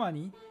more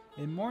money,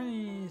 and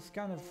money is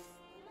kind of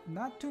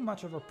not too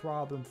much of a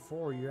problem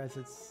for you, as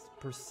it's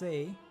per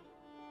se.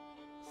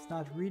 It's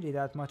not really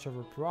that much of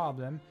a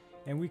problem,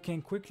 and we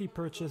can quickly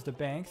purchase the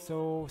bank,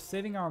 so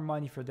saving our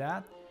money for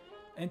that.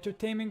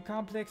 Entertainment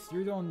complex,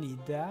 you don't need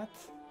that.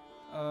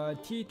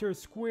 Theater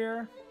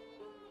square,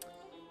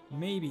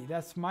 maybe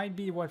that might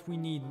be what we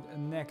need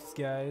next,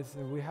 guys.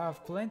 We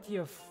have plenty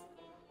of,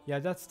 yeah,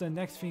 that's the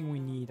next thing we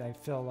need. I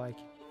feel like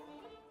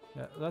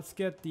let's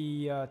get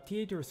the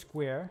theater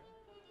square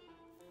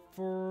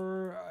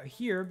for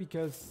here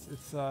because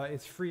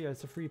it's free.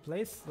 It's a free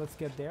place. Let's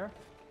get there.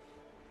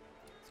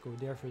 Let's go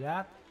there for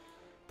that.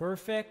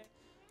 Perfect.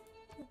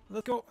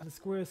 Let's go. Let's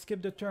go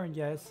skip the turn,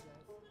 guys.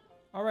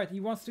 Alright, he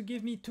wants to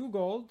give me 2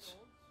 gold.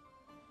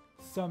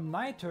 Some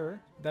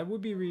niter. That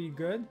would be really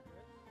good.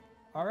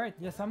 Alright,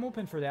 yes, I'm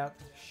open for that.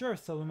 Sure,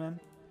 Solomon.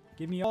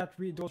 Give me all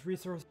those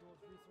resources.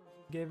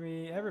 Give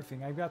me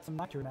everything. I've got some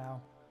niter now.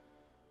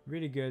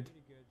 Really good.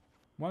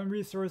 One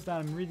resource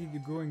that I'm really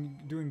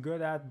doing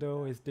good at,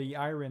 though, is the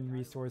iron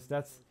resource.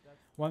 That's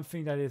one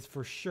thing that is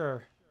for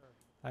sure.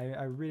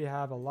 I really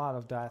have a lot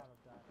of that.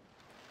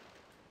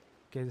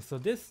 Okay, so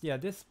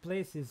this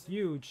place is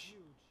huge.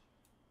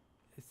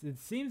 It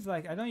seems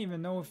like, I don't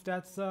even know if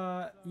that's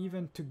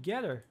even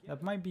together.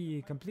 That might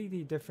be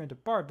completely different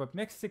apart, but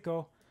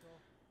Mexico,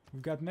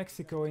 we've got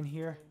Mexico in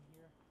here.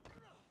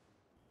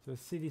 So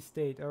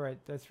city-state, alright,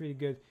 that's really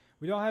good.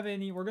 We don't have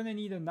any, we're gonna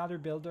need another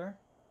builder.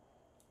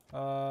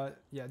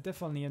 Yeah,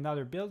 definitely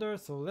another builder,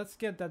 so let's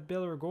get that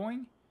builder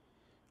going.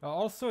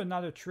 Also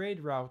another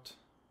trade route.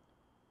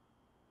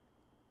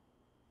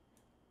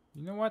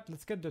 You know what,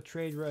 let's get the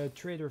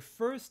trader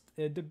first.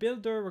 The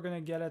builder, we're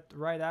gonna get it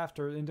right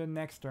after in the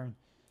next turn.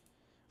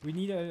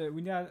 We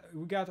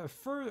got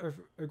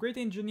a great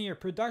engineer.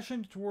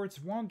 Production towards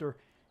wonder.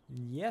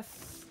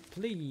 Yes,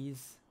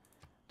 please.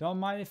 Don't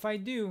mind if I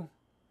do.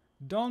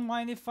 Don't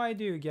mind if I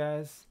do,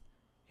 guys.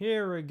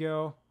 Here we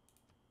go.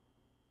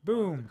 While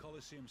Boom. the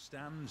Colosseum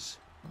stands,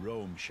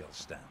 Rome shall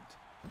stand.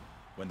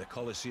 When the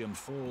Colosseum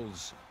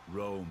falls,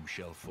 Rome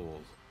shall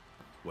fall.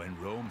 When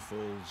Rome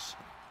falls,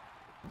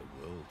 the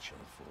world shall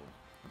fall.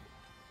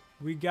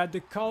 We got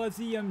the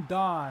Colosseum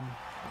done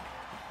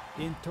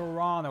in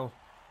Toronto,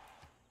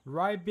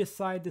 right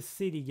beside the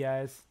city,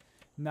 guys.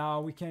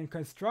 Now we can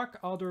construct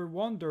other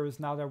wonders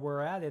now that we're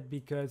at it,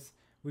 because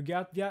we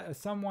got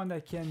someone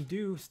that can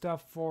do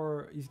stuff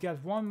for. He's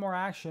got one more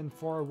action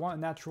for one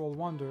natural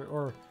wonder,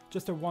 or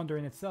just a wonder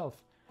in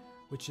itself,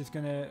 which is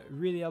gonna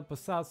really help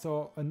us out.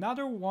 So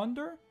another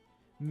wonder,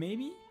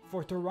 maybe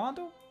for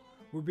Toronto,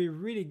 would be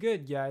really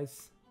good,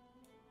 guys.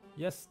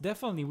 Yes,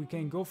 definitely we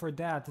can go for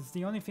that. It's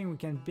the only thing we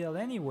can build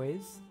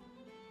anyways.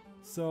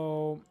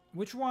 So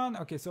which one?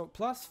 Okay, so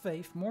plus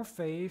faith, more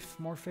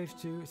faith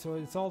too. So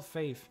it's all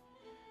faith.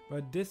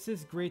 But this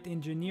is great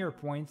engineer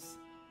points.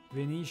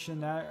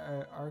 Venetian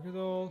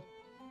Arcadol.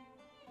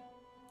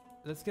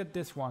 Let's get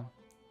this one.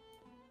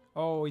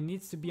 Oh, it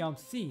needs to be on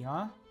C,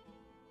 huh?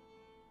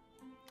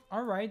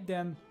 Alright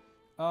then.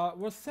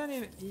 We'll send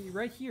it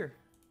right here.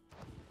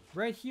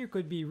 Right here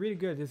could be really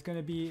good. It's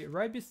gonna be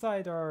right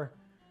beside our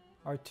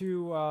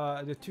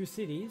the two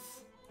cities.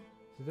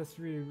 So that's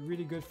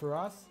really good for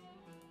us.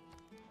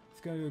 It's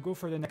gonna go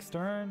for the next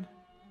turn.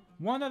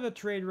 One of the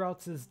trade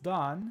routes is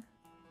done.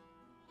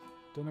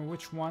 Don't know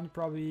which one.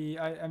 Probably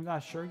I'm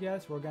not sure,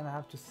 guys. We're gonna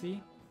have to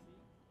see.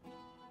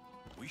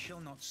 We shall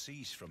not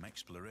cease from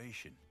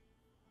exploration,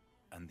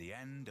 and the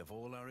end of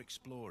all our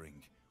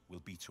exploring will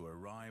be to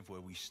arrive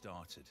where we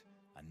started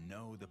and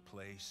know the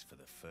place for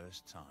the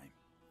first time.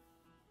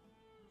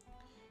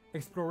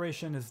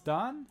 Exploration is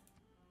done.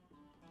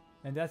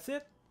 And that's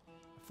it.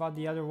 I thought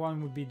the other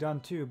one would be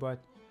done too, but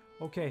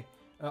okay.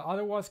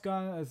 Otherwise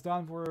is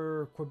done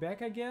for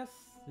Quebec, I guess.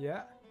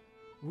 Yeah.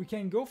 We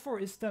can go for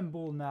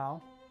Istanbul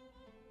now.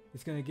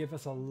 It's gonna give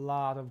us a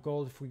lot of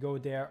gold if we go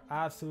there.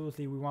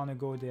 Absolutely, we want to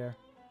go there.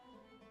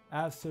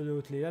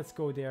 Absolutely, let's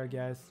go there,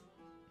 guys.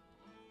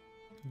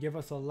 Give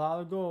us a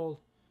lot of gold.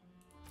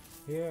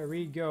 Here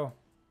we go.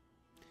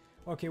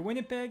 Okay,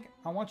 Winnipeg,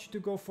 I want you to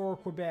go for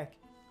Quebec.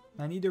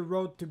 I need a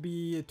road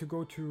to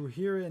go to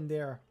here and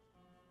there.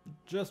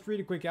 Just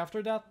really quick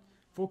after that,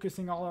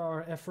 focusing all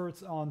our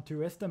efforts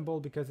onto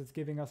Istanbul because it's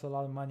giving us a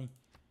lot of money.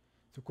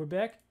 So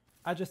Quebec,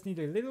 I just need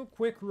a little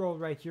quick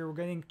road right here. We're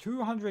getting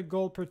 200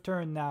 gold per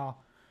turn now,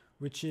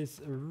 which is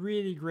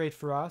really great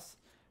for us.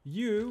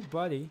 You,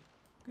 buddy,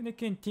 gonna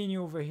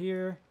continue over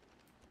here,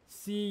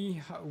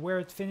 see where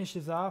it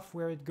finishes off,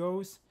 where it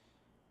goes.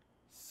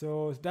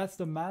 So that's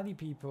the Mali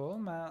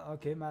people.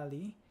 Okay,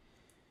 Mali.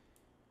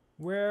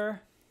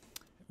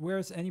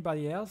 Where's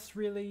anybody else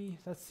really?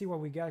 Let's see what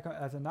we got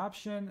as an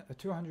option.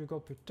 200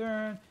 gold per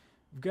turn.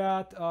 We've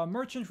got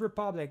Merchant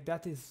Republic.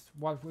 That is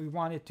what we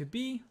want it to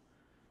be.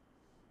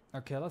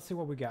 Okay, let's see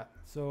what we got.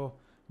 So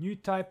new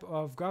type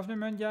of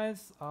government,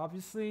 guys.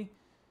 Obviously,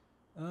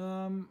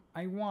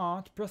 I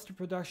want Prester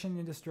Production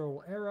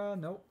Industrial Era.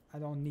 Nope, I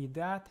don't need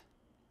that.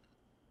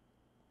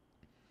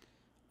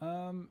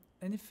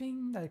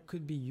 Anything that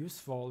could be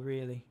useful,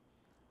 really.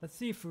 Let's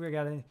see if we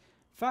got any.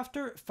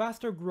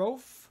 Faster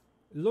growth.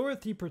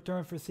 Loyalty per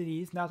turn for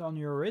cities not on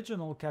your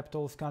original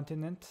capital's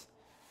continent.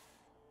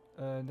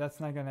 That's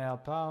not gonna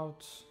help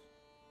out.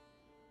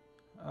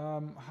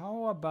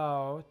 How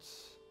about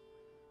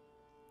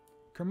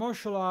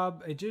commercial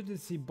hub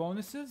agility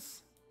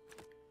bonuses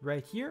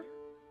right here,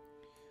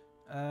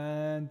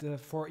 and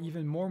for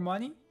even more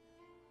money.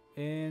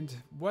 And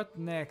what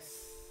next?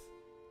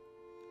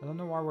 I don't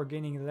know why we're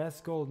gaining less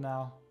gold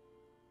now.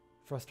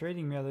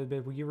 Frustrating me a little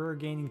bit. We were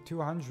gaining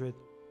 200.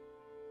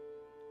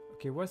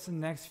 Okay, what's the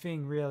next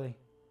thing really?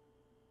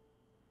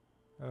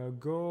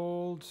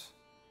 Gold.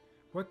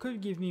 What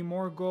could give me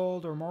more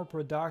gold or more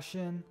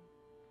production?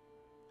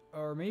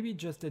 Or maybe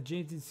just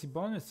agency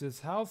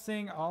bonuses.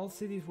 Housing all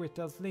cities with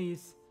at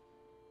least.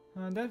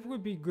 That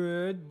would be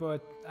good,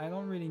 but I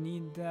don't really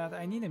need that.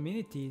 I need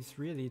amenities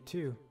really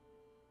too.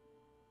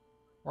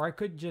 Or I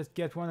could just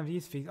get one of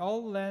these things.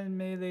 All land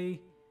melee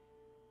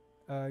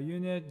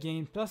unit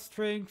gain plus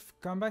strength,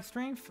 combat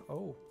strength.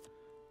 Oh,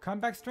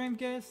 combat strength,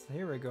 guys.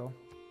 Here we go.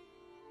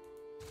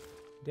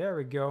 There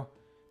we go.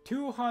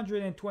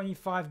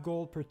 225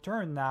 gold per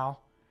turn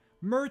now.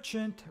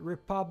 Merchant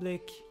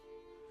Republic.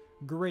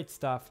 Great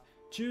stuff.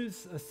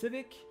 Choose a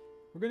civic.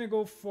 We're gonna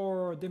go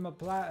for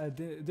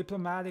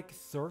diplomatic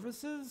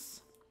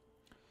services.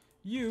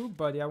 You,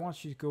 buddy, I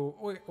want you to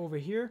go over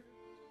here.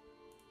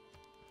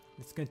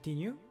 Let's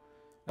continue.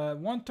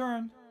 One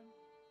turn.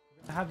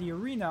 I have the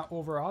arena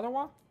over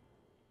Ottawa.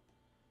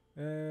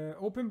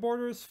 Open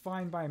borders,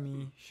 fine by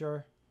me.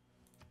 Sure.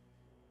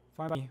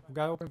 Fine by me. We've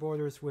got open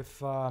borders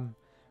with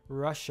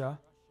Russia.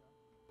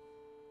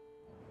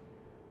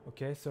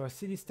 Okay, so a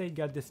city-state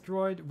got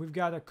destroyed. We've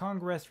got a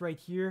congress right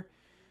here.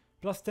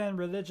 Plus 10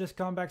 religious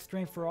combat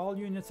strength for all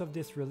units of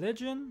this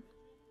religion.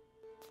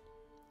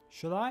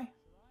 Should I?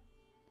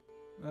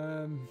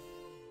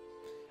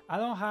 I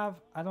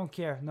don't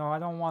care. No, I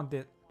don't want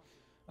it.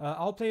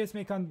 All players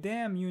may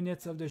condemn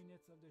units of the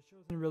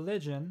chosen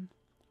religion.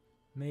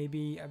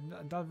 Maybe I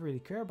don't really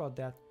care about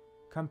that.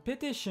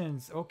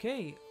 Competitions.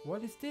 Okay,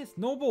 what is this?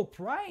 Nobel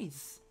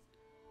Prize.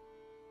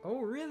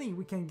 Oh, really?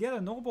 We can get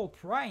a Nobel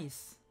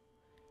Prize.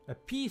 A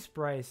Peace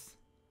Prize.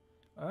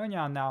 Oh,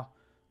 yeah, now.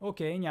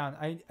 Okay,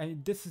 yeah,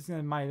 this is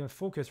my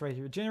focus right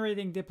here.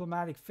 Generating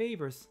diplomatic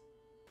favors.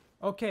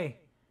 Okay,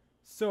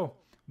 so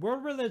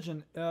world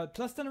religion.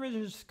 Plus 10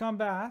 religious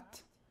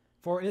combat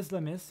for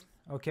Islamism.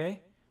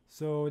 Okay,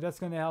 so that's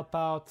gonna help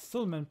out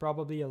Sulman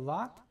probably a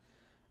lot.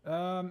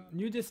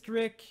 New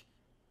district.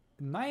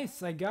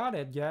 Nice, I got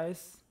it,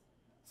 guys.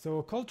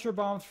 So culture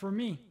bombs for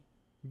me.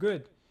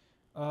 Good.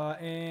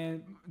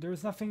 And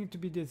there's nothing to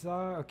be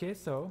desired. Okay,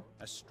 so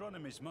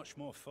Astronomy is much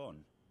more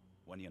fun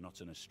when you're not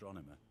an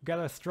astronomer. got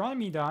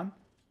astronomy done.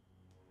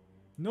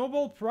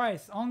 Nobel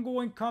Prize,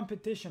 ongoing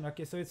competition.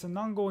 Okay, so it's an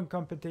ongoing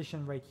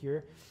competition right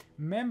here.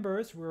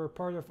 Members, we're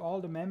part of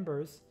all the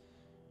members.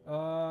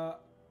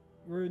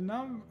 We're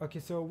now, okay,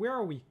 so where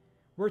are we?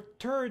 We're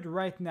third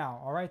right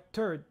now, all right,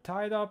 third,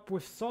 tied up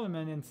with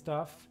Solomon and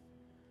stuff.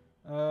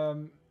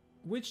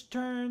 Which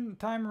when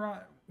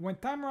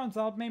time runs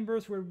out,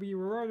 members will be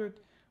rewarded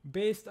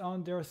based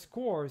on their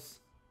scores.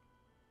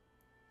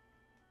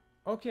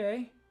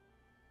 Okay.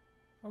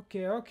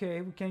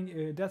 Okay, we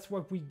can, that's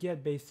what we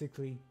get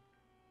basically.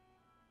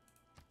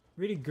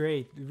 Really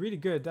great, really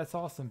good, that's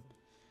awesome.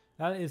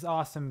 That is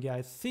awesome,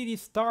 guys. City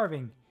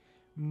starving.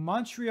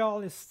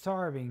 Montreal is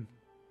starving.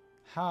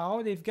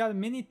 How? They've got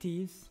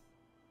amenities.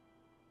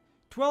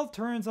 12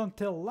 turns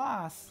until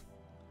last.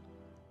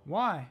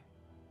 Why?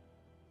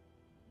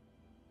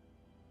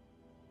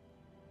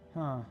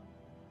 Huh.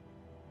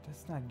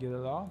 That's not good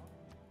at all.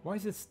 Why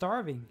is it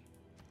starving?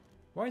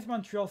 Why is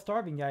Montreal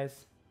starving,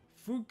 guys?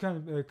 Food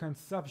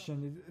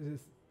consumption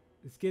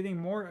is getting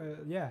more,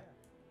 yeah.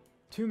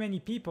 Too many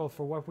people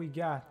for what we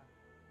got.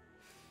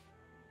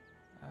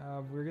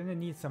 We're gonna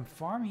need some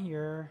farm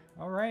here.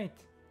 Alright.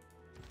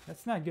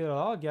 That's not good at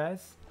all,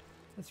 guys.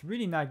 That's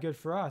really not good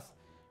for us.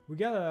 We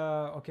got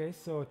a, okay,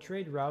 so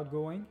trade route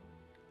going.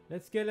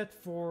 Let's get it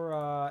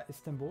for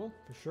Istanbul,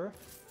 for sure.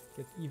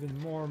 Get even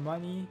more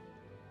money.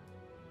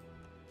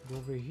 Go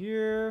over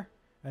here.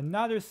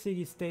 Another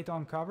city-state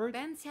uncovered.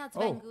 Pensiați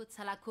Oh. venguți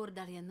alla cor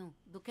d'Arianu,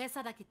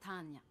 duchessa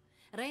d'Aquitania,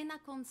 reina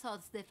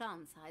consorts de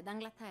Franța ed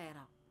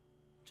Anglaterra.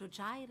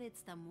 Ciuciai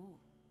reds d'amour.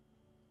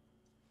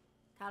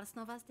 Carls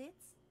novas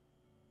dits?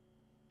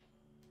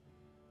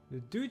 The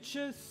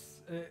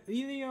Duchess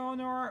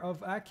Eleanor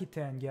of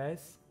Aquitaine,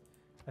 guys.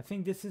 I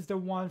think this is the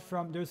one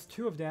from, there's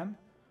two of them.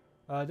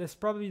 That's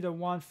probably the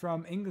one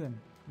from England,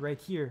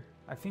 right here.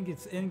 I think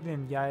it's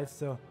England, guys,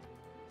 so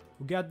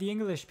we got the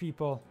English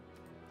people.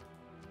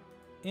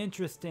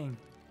 Interesting.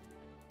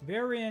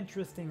 Very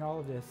interesting, all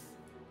of this.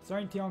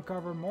 Starting to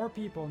uncover more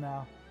people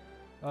now.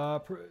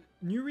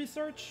 New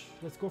research.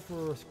 Let's go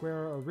for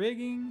square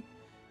rigging.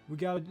 We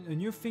got a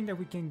new thing that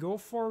we can go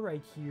for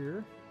right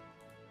here.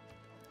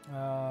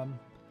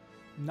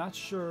 Not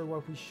sure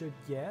what we should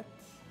get.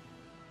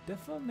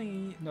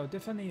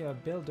 Definitely a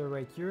builder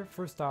right here.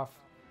 First off,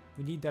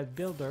 we need that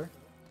builder.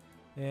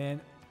 And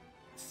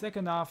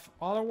second off,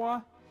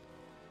 Ottawa.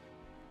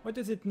 What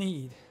does it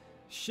need?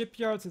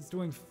 Shipyards is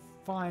doing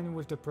fine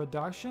with the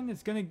production.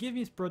 It's gonna give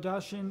me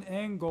production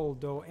and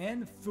gold though,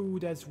 and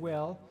food as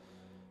well.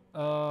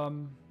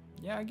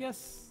 Yeah, I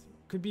guess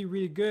could be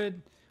really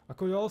good. I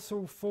could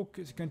also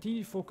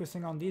continue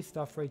focusing on this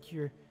stuff right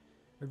here.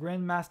 The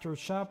Grandmaster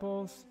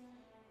Chapels.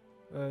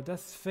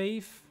 That's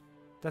faith.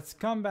 That's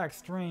comeback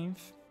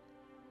strength.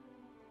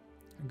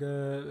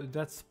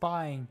 That's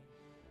spying.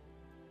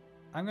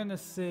 I'm gonna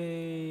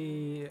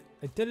say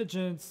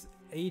intelligence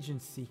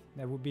agency.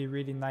 That would be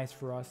really nice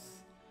for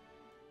us.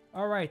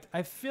 Alright,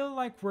 I feel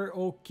like we're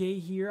okay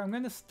here. I'm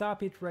gonna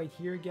stop it right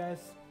here,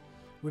 guys,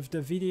 with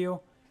the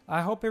video.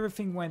 I hope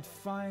everything went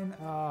fine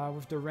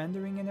with the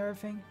rendering and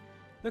everything.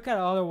 Look at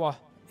Ottawa.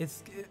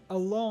 It's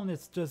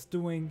just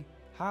doing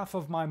half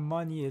of my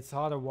money. It's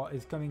Ottawa.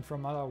 Is coming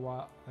from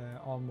Ottawa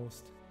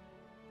almost,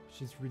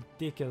 which is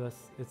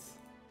ridiculous.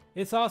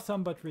 It's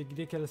awesome but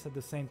ridiculous at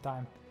the same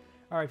time.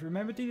 Alright,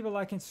 remember to leave a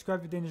like and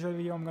subscribe if you enjoyed the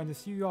video. I'm going to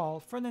see you all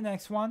for the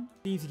next one.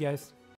 Peace, guys.